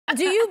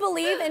Do you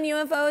believe in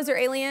UFOs or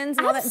aliens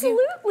and all that?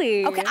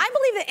 Absolutely. Okay, I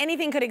believe that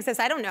anything could exist.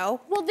 I don't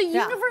know. Well, the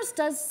universe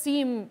does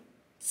seem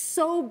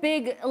so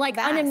big, like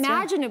vast,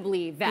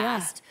 unimaginably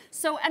vast.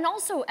 So, and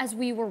also as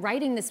we were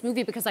writing this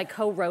movie, because I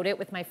co-wrote it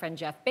with my friend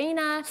Jeff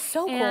Baina.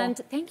 So cool. And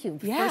thank you,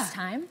 first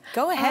time.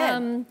 Go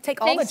ahead,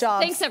 take all the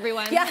jobs. Thanks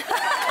everyone. Yeah. For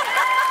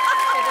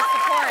the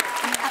support.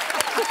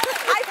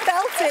 I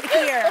felt it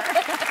here.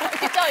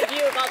 I told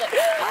you about it.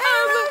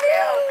 I love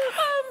you.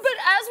 But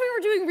as we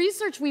were doing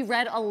research, we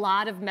read a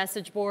lot of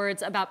message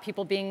boards about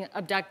people being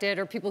abducted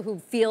or people who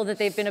feel that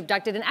they've been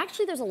abducted. And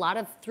actually, there's a lot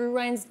of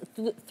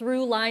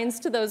through lines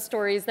to those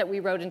stories that we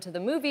wrote into the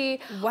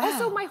movie. Wow.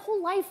 Also, my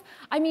whole life,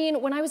 I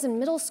mean, when I was in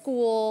middle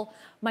school,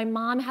 my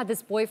mom had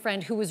this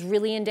boyfriend who was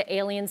really into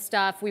alien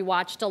stuff. We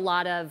watched a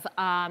lot of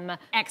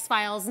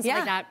X-Files and stuff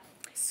like that.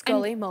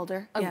 Scully,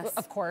 Mulder,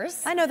 Of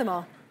course. I know them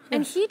all.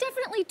 And he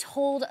definitely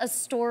told a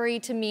story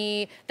to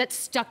me that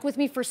stuck with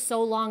me for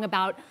so long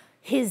about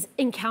his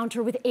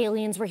encounter with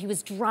aliens, where he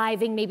was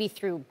driving maybe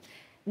through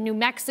New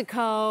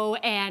Mexico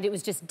and it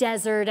was just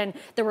desert and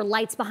there were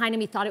lights behind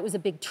him. He thought it was a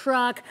big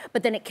truck,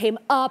 but then it came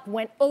up,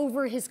 went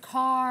over his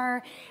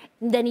car.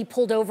 And then he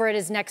pulled over at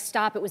his next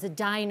stop. It was a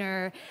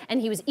diner and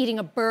he was eating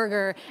a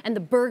burger and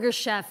the burger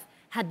chef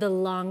had the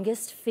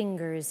longest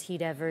fingers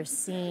he'd ever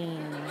seen.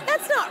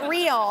 That's not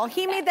real.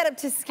 He made that up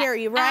to scare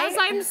you, right? As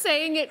I'm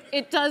saying it,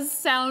 it does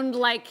sound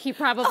like he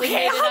probably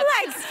made it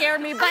up to scare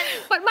me,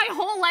 but my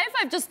whole life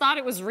I've just thought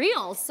it was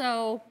real,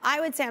 so.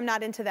 I would say I'm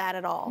not into that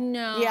at all.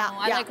 No, Yeah,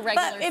 I like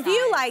regular But if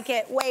you like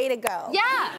it, way to go. Yeah.